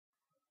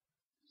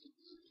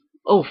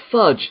Oh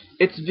fudge,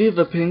 it's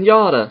Viva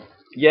Pinata!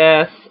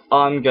 Yes,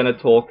 I'm gonna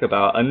talk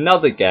about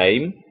another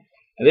game,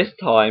 and this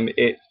time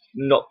it's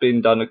not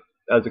been done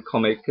as a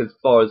comic as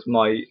far as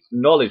my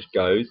knowledge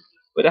goes,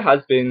 but it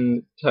has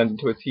been turned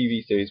into a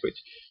TV series,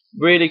 which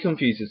really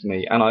confuses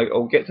me, and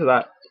I'll get to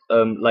that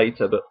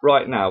later, but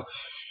right now,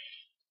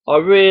 I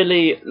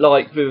really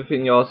like Viva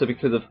Pinata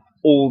because of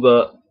all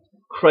the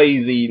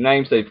crazy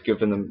names they've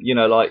given them,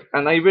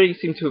 and they really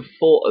seem to have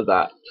thought of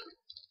that.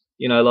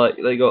 Like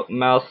they got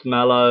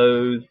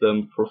marshmallows,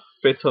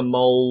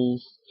 profiteroles,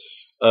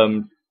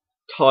 um,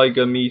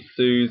 tiger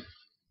misus,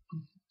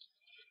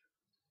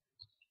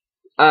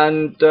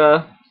 and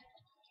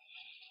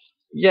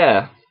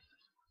yeah.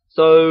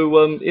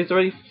 So, is there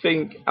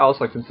anything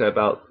else I can say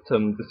about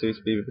the Zeus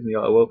Beaver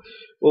Pinata?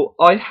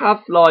 I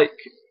have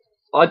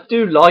I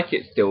do like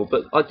it still,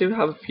 but I do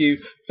have a few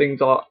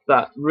things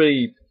that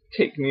really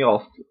tick me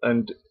off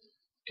and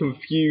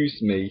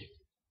confuse me.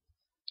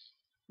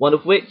 One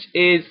of which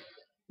is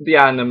the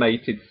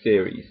animated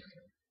series.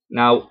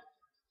 Now,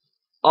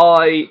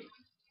 I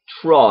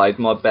tried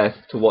my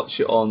best to watch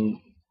it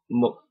on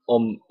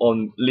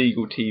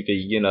legal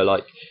TV,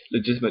 like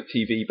legitimate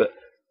TV, but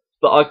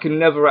I can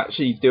never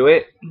actually do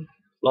it.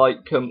 Like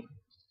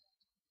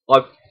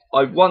I've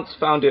I once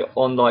found it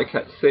on like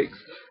at 6,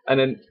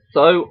 and then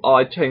so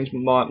I changed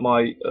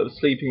my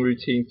sleeping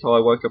routine so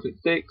I woke up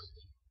at 6.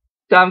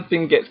 Damn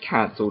thing gets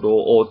cancelled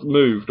or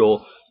moved,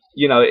 or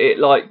it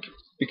like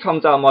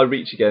becomes out of my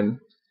reach again.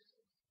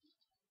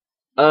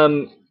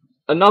 Um,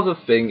 Another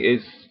thing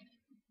is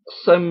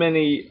so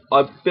many.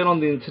 I've been on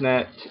the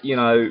internet,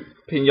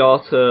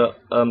 Pinata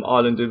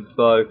Island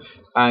info,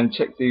 and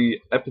checked the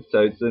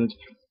episodes, and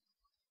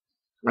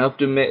I have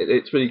to admit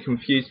it's really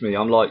confused me.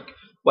 I'm like,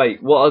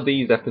 wait, what are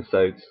these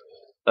episodes?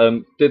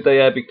 Did they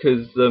air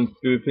because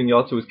Boo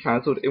Pinata was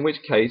cancelled? In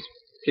which case,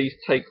 please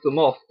take them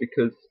off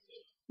because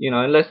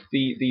unless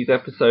these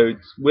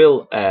episodes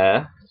will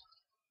air,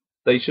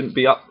 they shouldn't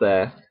be up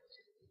there.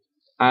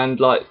 And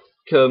like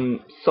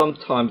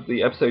sometimes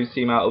the episodes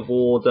seem out of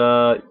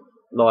order.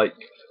 Like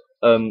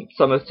some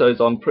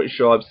episodes I'm pretty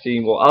sure I've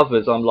seen, or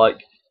others I'm like,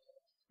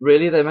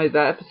 really, they made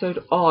that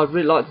episode? Oh, I'd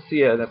really like to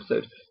see an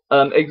episode.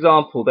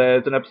 Example: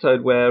 there's an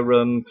episode where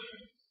Paulie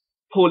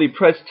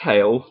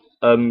Prestail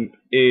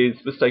is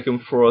mistaken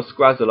for a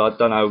Squazzle. I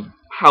don't know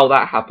how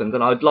that happens,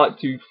 and I'd like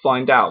to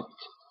find out.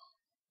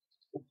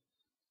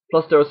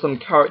 Plus, there are some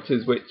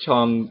characters which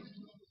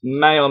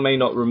may or may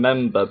not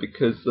remember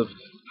because of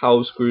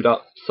how screwed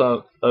up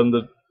the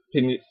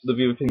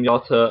Viva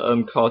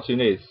Pinata cartoon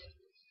is.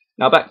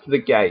 Now back to the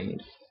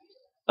games.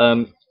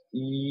 How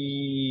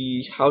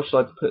should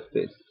I put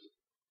this?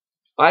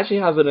 I actually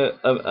have an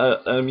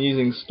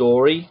amusing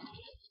story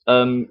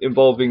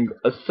involving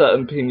a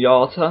certain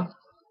pinata,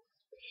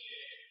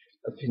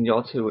 a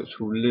pinata which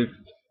will live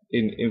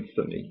in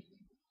infamy.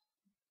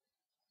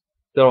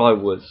 There I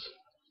was,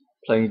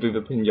 playing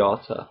Viva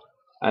Pinata,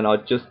 and I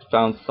just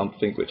found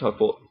something which I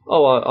thought,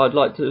 oh, I'd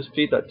like to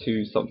feed that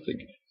to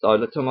something. So I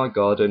looked in my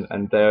garden,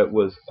 and there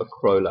was a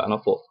crawler, and I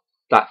thought,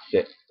 that's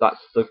it, that's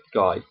the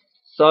guy.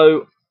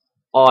 So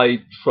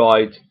I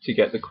tried to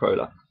get the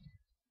crawler.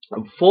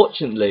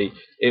 Unfortunately,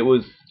 it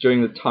was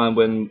during the time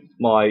when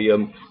my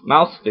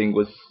mouse thing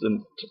was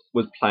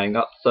playing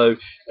up, so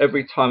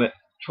every time it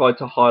tried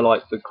to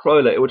highlight the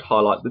crawler, it would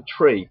highlight the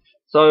tree.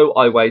 So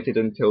I waited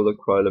until the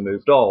crawler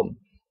moved on,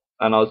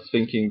 and I was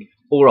thinking,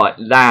 all right,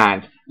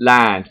 land,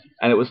 land,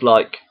 and it was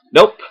like,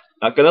 nope,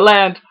 not gonna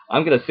land.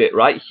 I'm gonna sit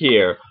right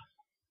here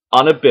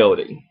on a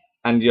building,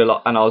 and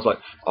and I was like,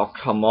 oh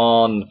come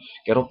on,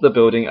 get off the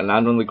building and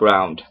land on the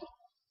ground.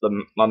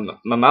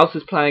 My mouse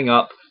is playing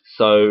up,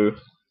 so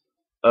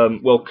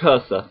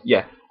cursor,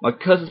 yeah, my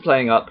cursor's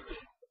playing up,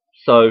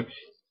 so,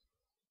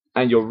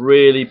 and you're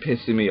really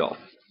pissing me off.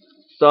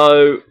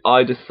 So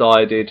I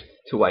decided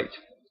to wait.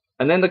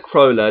 And then the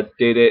crawler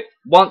did it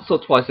once or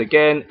twice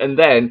again, and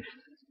then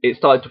it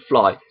started to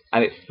fly.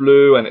 And it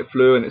flew, and it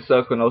flew, and it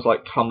circled, and I was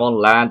like, come on,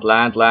 land,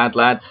 land, land,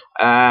 land,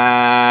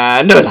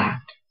 and no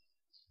land.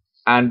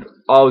 And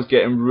I was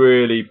getting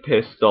really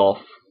pissed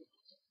off.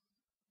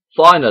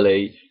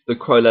 Finally, the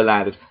crawler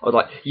landed. I was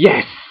like,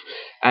 yes!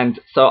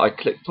 And so I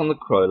clicked on the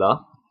crawler,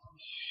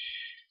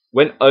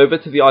 went over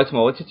to the item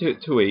I wanted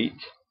to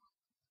eat,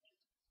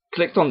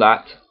 clicked on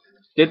that,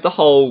 did the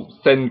whole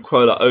send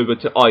crawler over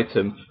to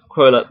item,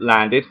 crawler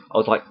landed, I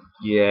was like,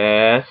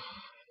 yes.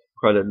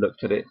 Crawler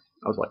looked at it,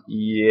 I was like,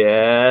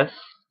 yes.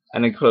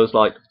 And then crawler's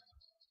like,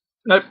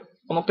 nope,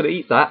 I'm not going to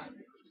eat that.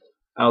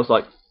 And I was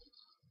like,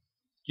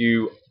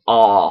 you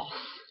arse.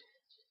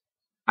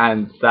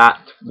 And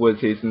that was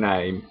his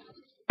name.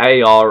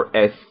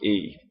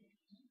 A-R-S-E.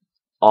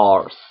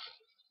 Arse.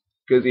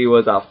 Because he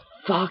was a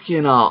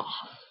fucking arse.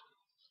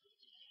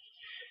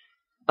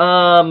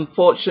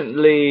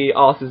 Fortunately,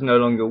 Arse is no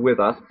longer with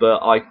us, but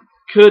I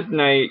could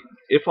name,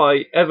 if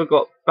I ever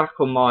got back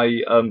on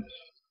my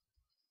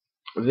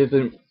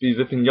Viva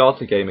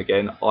Pinata game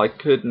again, I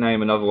could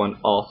name another one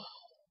Arse,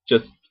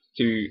 just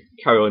to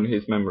carry on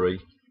his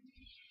memory.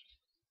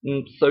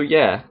 So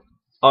yeah.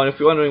 Oh, and if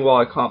you're wondering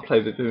why I can't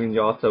play Viva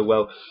Pinata,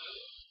 well,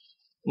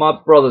 My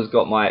brother's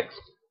got my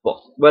Xbox.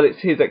 Well,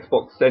 it's his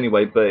Xbox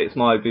anyway, but it's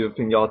my Viva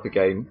Pinata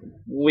game.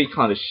 We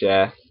kind of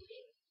share.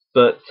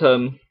 But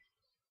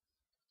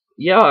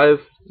yeah, I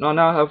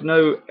now have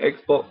no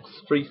Xbox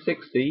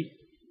 360.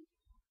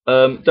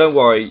 Don't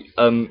worry.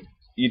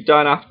 You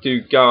don't have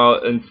to go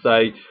out and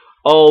say,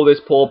 "Oh,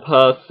 this poor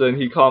person,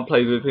 he can't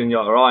play Viva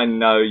Pinata." I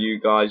know you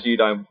guys. You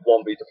don't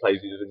want me to play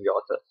Viva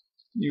Pinata.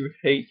 You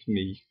hate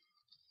me.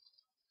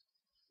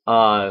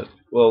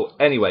 Well,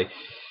 anyway,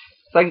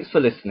 thanks for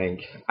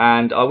listening,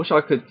 and I wish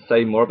I could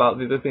say more about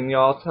Viva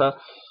Pinata,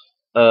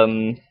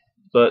 um,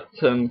 but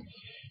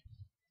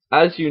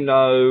as you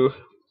know,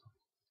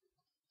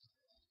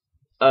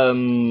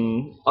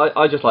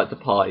 I just like to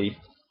party,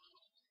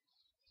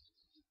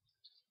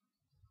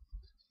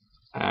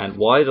 and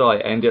why did I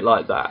end it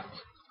like that?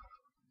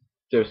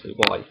 Seriously,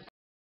 why?